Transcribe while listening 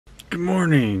Good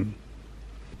morning.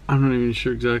 I'm not even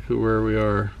sure exactly where we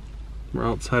are. We're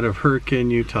outside of Hurricane,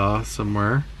 Utah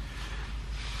somewhere.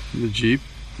 In the Jeep.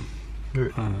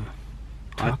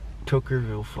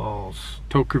 Tokerville Falls.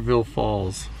 Tokerville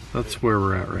Falls. That's where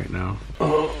we're at right now.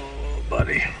 Oh,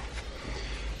 buddy.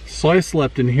 So I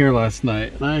slept in here last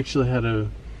night, and I actually had a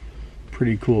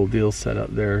pretty cool deal set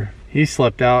up there. He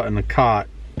slept out in the cot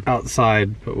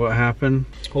outside, but what happened?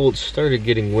 Well, it started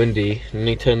getting windy, and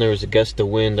anytime there was a gust of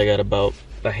wind, I got about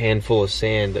a handful of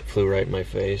sand that flew right in my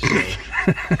face. So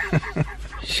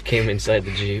just came inside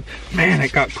the Jeep. Man,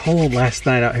 it got cold last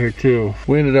night out here too.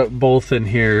 We ended up both in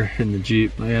here in the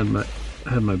Jeep. I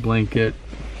had my blanket.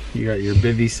 You got your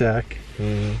bivy sack.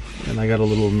 And I got a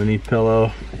little mini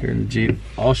pillow here in the Jeep.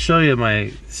 I'll show you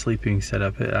my sleeping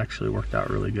setup. It actually worked out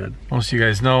really good. Most of you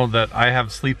guys know that I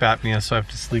have sleep apnea, so I have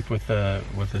to sleep with a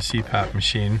CPAP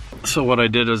machine. So what I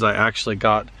did is I actually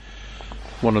got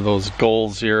one of those Goal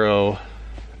Zero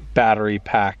battery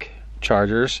pack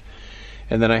chargers,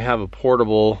 and then I have a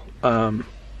portable, I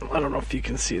don't know if you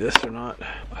can see this or not.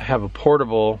 I have a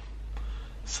portable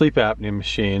sleep apnea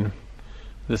machine,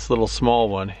 this little small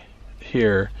one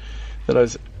here, that I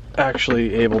was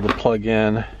actually able to plug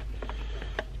in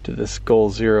to this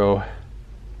Goal Zero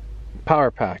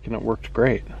power pack, and it worked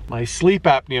great. My sleep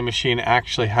apnea machine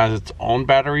actually has its own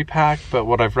battery pack, but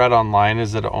what I've read online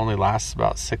is that it only lasts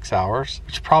about 6 hours,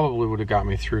 which probably would have got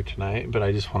me through tonight, but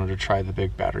I just wanted to try the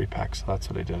big battery pack, so that's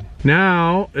what I did.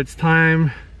 Now it's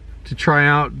time to try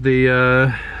out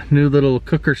the new little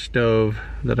cooker stove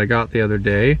that I got the other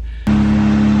day.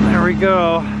 There we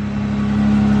go.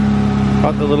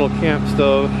 Got the little camp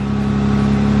stove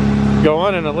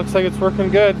going, and it looks like it's working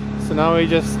good. So now we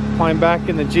just climb back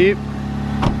in the Jeep,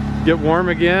 get warm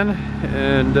again,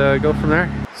 and go from there.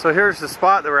 So here's the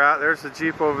spot that we're at. There's the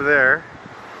Jeep over there.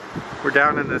 We're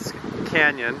down in this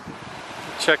canyon.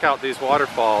 Check out these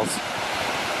waterfalls.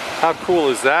 How cool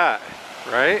is that,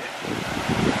 right?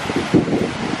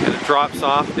 And it drops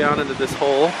off down into this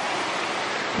hole.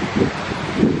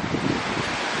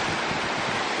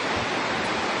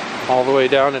 All the way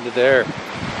down into there.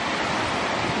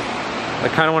 I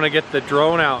kind of want to get the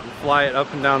drone out and fly it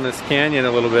up and down this canyon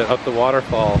a little bit, up the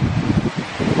waterfall.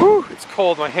 Woo, it's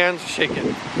cold, my hands are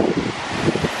shaking.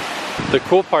 The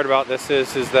cool part about this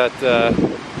is that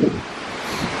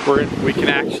we can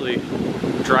actually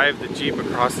drive the Jeep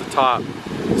across the top.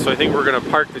 So I think we're gonna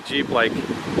park the Jeep like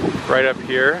right up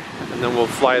here, and then we'll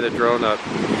fly the drone up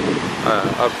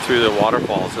through the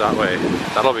waterfalls that way.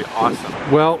 That'll be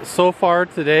awesome. Well, so far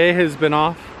today has been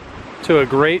off to a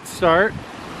great start.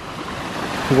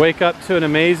 Wake up to an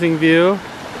amazing view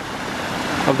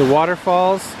of the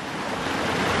waterfalls,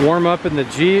 warm up in the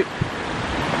Jeep,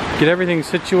 get everything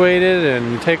situated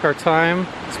and take our time.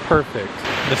 It's perfect.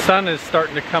 The sun is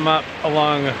starting to come up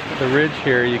along the ridge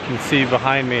here. You can see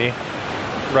behind me,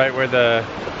 right where the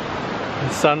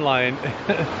sun line,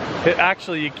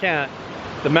 actually you can't.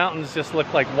 The mountains just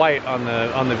look like white on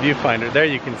the viewfinder. There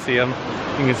you can see them.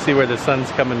 You can see where the sun's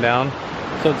coming down.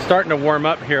 So it's starting to warm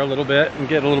up here a little bit and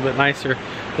get a little bit nicer.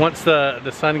 Once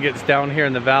the sun gets down here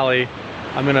in the valley,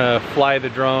 I'm gonna fly the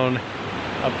drone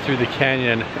up through the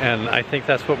canyon, and I think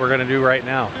that's what we're gonna do right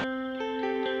now.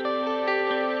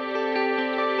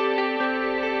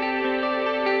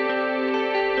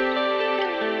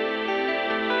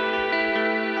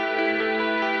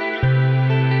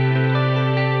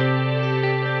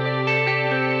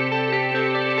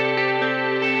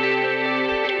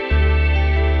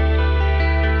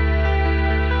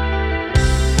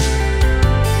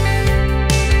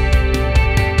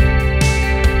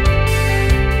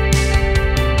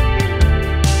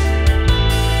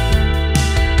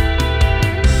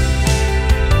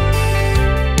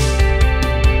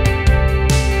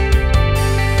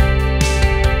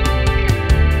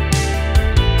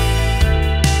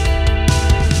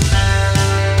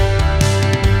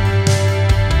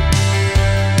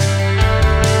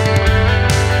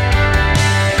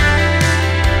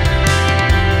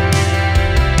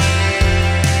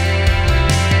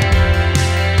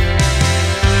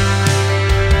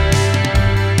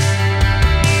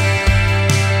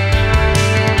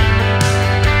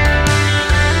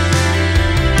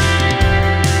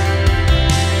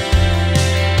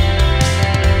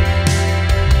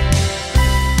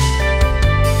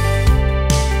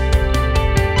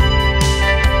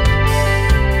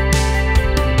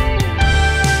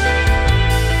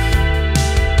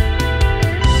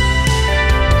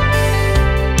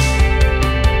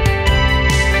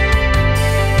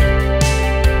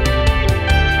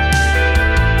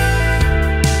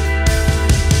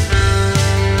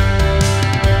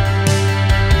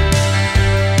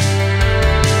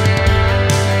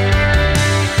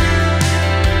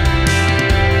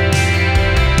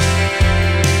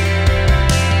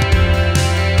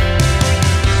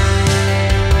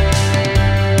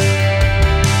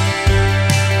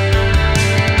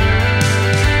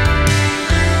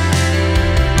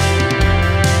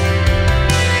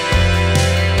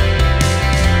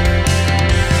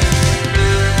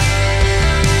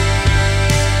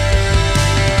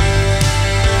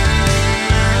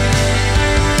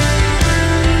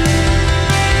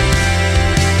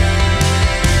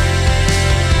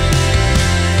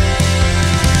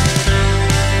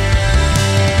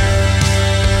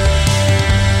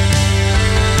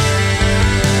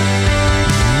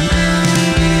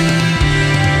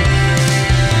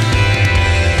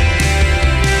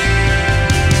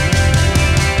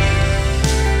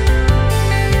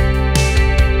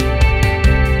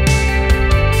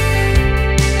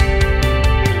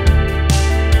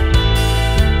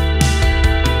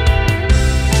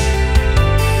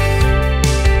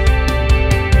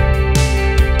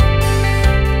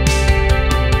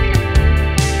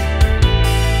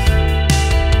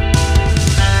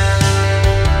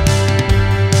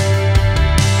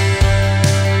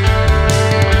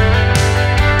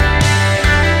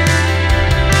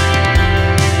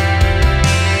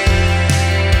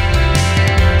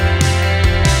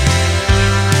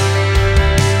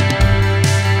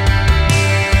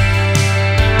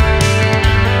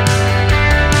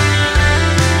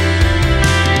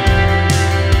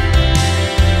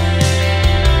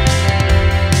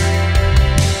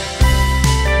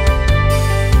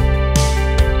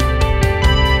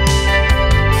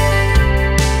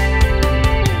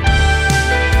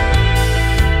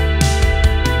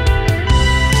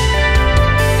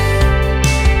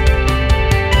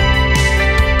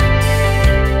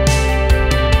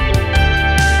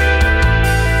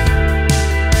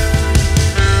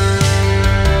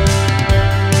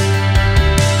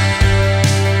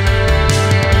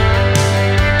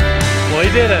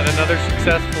 another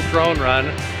successful drone run.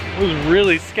 It was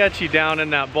really sketchy down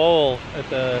in that bowl at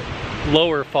the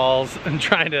lower falls and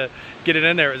trying to get it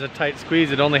in there. It was a tight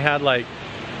squeeze. It only had like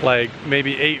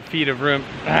maybe 8 feet of room.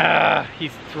 Ah,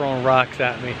 he's throwing rocks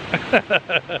at me.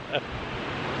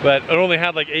 But it only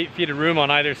had like 8 feet of room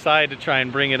on either side to try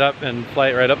and bring it up and fly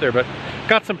it right up there. But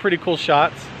got some pretty cool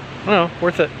shots. I don't know,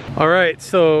 worth it. All right,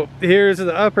 so here's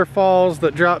the upper falls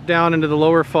that drop down into the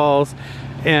lower falls.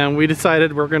 And we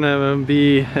decided we're gonna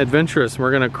be adventurous. We're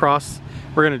gonna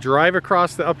drive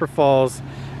across the upper falls,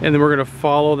 and then we're gonna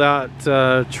follow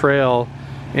that trail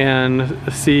and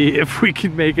see if we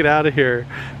can make it out of here.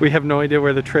 We have no idea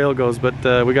where the trail goes, but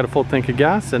we got a full tank of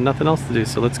gas and nothing else to do,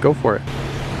 so let's go for it.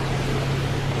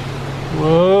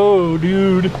 Whoa,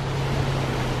 dude.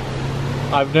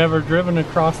 I've never driven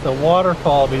across the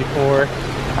waterfall before.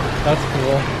 That's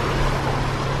cool.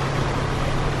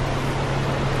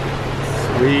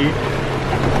 Sweet.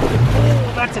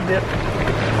 Oh, that's a dip.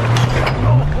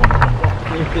 Oh.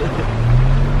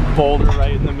 Boulder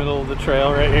right in the middle of the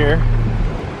trail right here.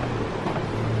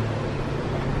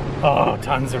 Oh,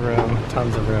 tons of room,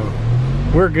 tons of room.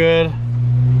 We're good.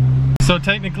 So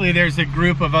technically there's a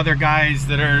group of other guys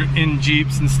that are in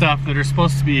Jeeps and stuff that are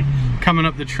supposed to be coming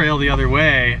up the trail the other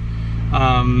way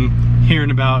here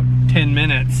in about 10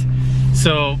 minutes.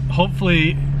 So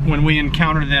hopefully when we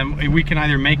encounter them, we can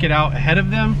either make it out ahead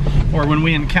of them, or when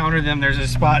we encounter them, there's a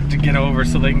spot to get over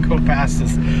so they can go past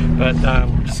us. But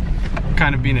we're just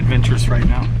kind of being adventurous right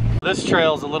now. This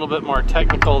trail is a little bit more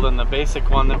technical than the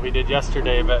basic one that we did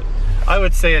yesterday, but I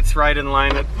would say it's right in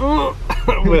line with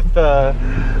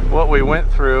what we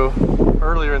went through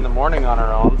earlier in the morning on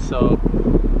our own. So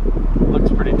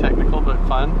looks pretty technical but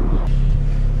fun.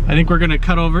 I think we're gonna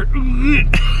cut over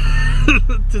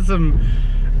to some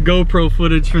GoPro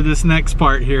footage for this next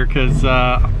part here, because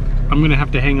I'm gonna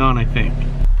have to hang on, I think.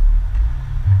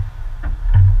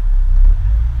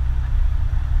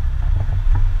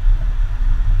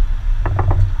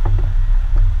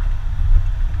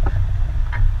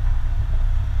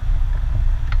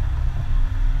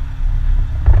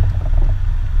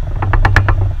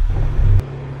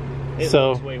 It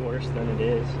looks way worse than it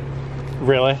is.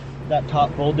 Really? That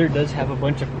top boulder does have a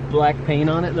bunch of black paint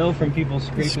on it though, from people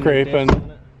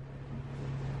scraping.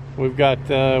 We've got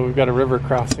a river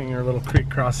crossing, or a little creek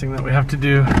crossing that we have to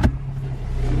do.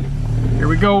 Here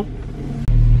we go.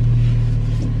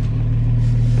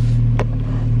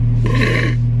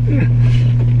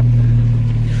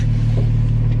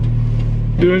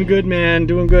 Doing good, man,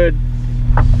 doing good.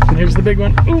 And here's the big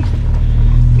one. Ooh.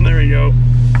 There we go.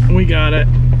 We got it.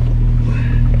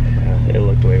 It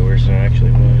looked way worse than it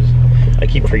actually was. I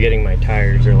keep forgetting my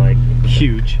tires are like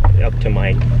huge, up to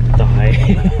my thigh.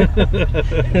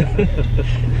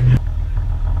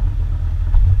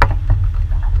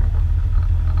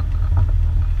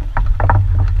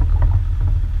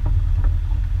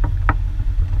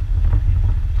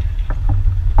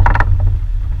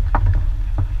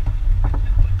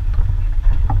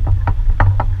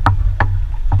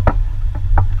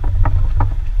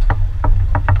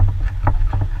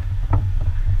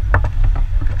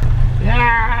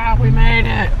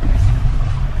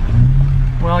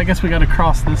 I guess we gotta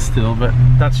cross this still, but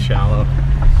that's shallow,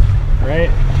 right?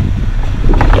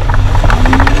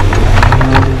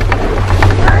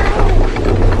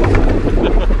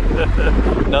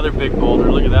 Another big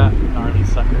boulder, look at that gnarly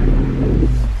sucker.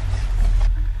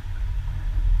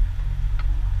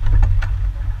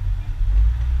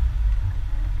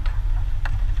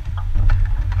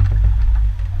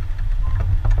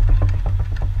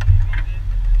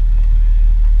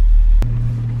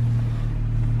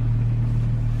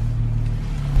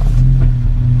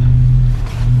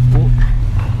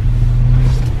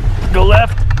 Go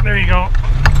left. There you go.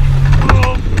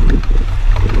 Oh.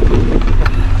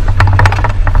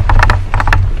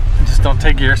 Just don't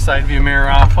take your side view mirror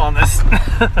off on this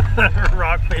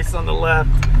rock face on the left.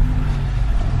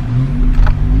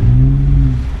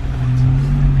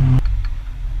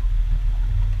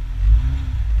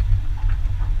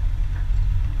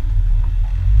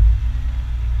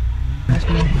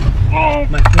 Oh.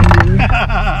 My finger.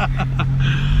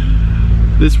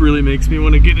 This really makes me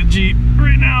want to get a Jeep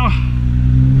right now.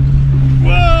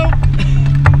 Whoa!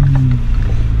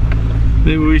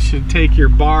 Maybe we should take your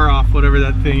bar off, whatever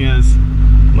that thing is.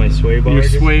 My sway bar? Your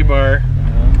sway bar.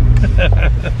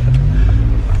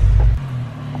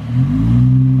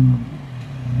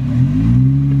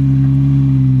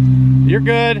 You're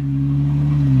good.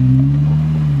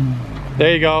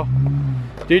 There you go.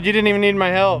 Dude, you didn't even need my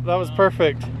help. That was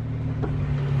perfect.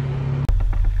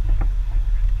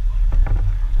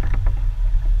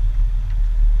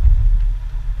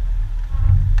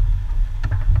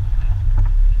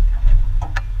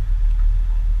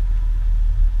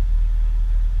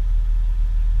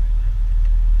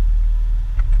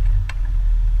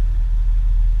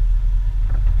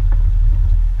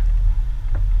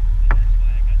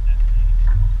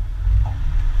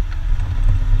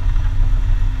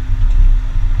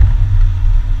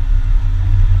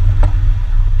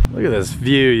 this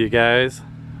view, you guys.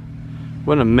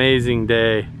 What an amazing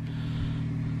day.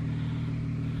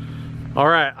 All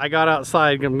right, I got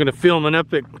outside. I'm gonna film an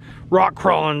epic rock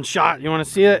crawling shot. You wanna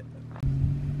see it?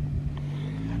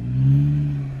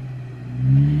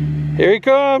 Here he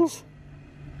comes.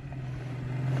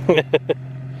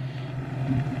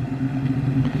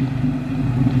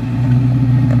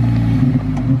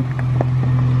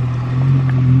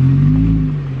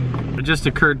 It just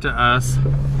occurred to us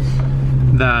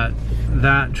that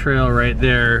that trail right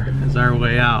there is our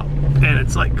way out, and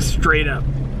it's like straight up,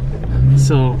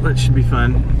 so that should be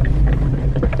fun.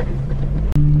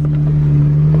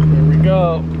 There we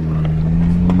go,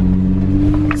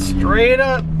 straight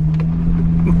up.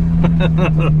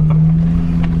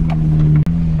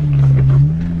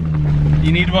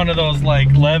 You need one of those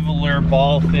like leveler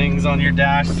ball things on your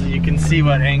dash so you can see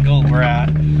what angle we're at.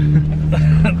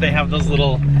 They have those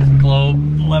little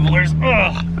globe levelers.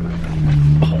 Ugh.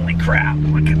 Holy crap,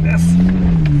 look at this.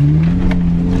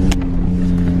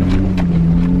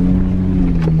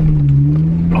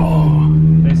 Oh,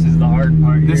 This is the hard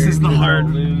part. this here. is the It's all hard.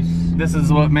 loose. This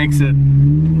is what makes it.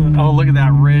 Oh, look at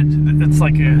that ridge. It's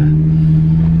like a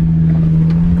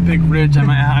big ridge. I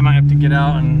might have to get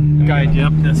out and guide you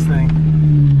up this thing.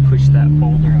 Push that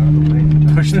boulder out of the way.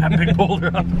 Push that big boulder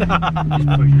up. Just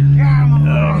push it.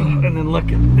 And then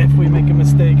look at if we make a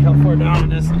mistake, how far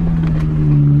down it is.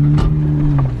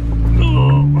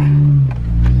 Oh.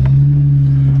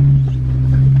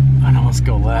 I know, let's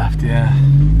go left, yeah. I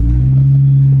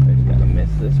just gotta miss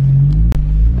this.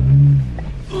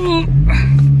 Oh,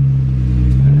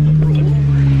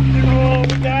 we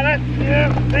got it. Yeah,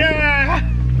 yeah.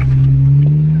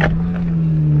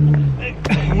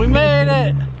 We made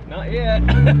it. Not yet.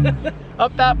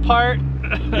 Up that part.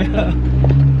 Yeah.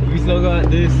 We still got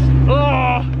this.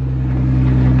 Oh,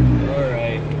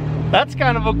 Alright. that's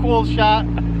kind of a cool shot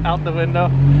out the window.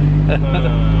 I'm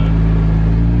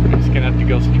just gonna have to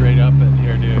go straight up it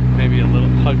here, dude. Maybe a little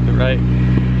hug the right.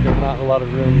 There's not a lot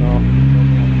of room though.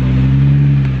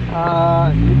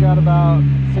 You got about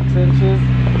 6 inches.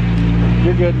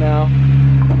 You're good now.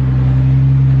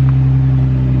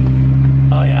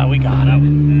 Oh yeah, we got it. I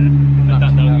thought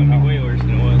that was gonna be way worse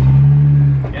than it was.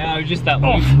 Yeah, it was just that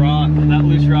loose rock. That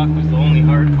loose rock was the only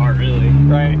hard part, really.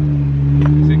 Right. So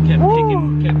it kept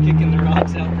kicking the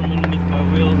rocks out from underneath my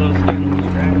wheels. I was getting a little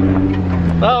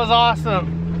scratchy. That was awesome.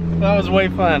 That was way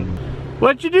fun.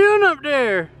 What you doing up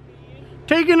there?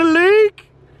 Taking a leak?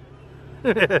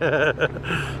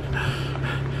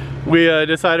 We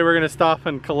decided we're gonna stop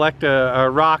and collect a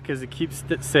rock as a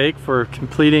keepsake for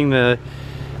completing the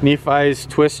Nephi's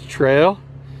Twist Trail.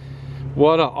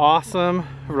 What an awesome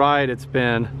ride it's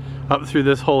been up through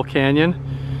this whole canyon,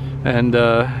 and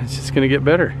it's just gonna get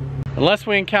better. Unless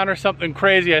we encounter something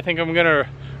crazy, I think I'm gonna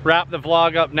wrap the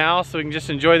vlog up now so we can just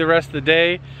enjoy the rest of the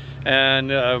day, and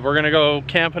we're gonna go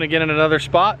camping again in another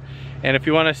spot. And if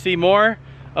you want to see more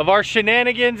of our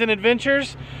shenanigans and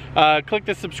adventures, click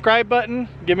the subscribe button,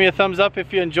 give me a thumbs up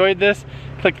if you enjoyed this,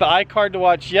 click the iCard to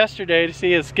watch yesterday to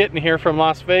see us getting here from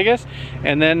Las Vegas,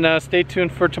 and then stay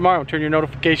tuned for tomorrow. Turn your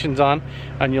notifications on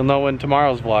and you'll know when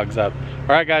tomorrow's vlog's up.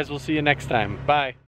 Alright guys, we'll see you next time. Bye.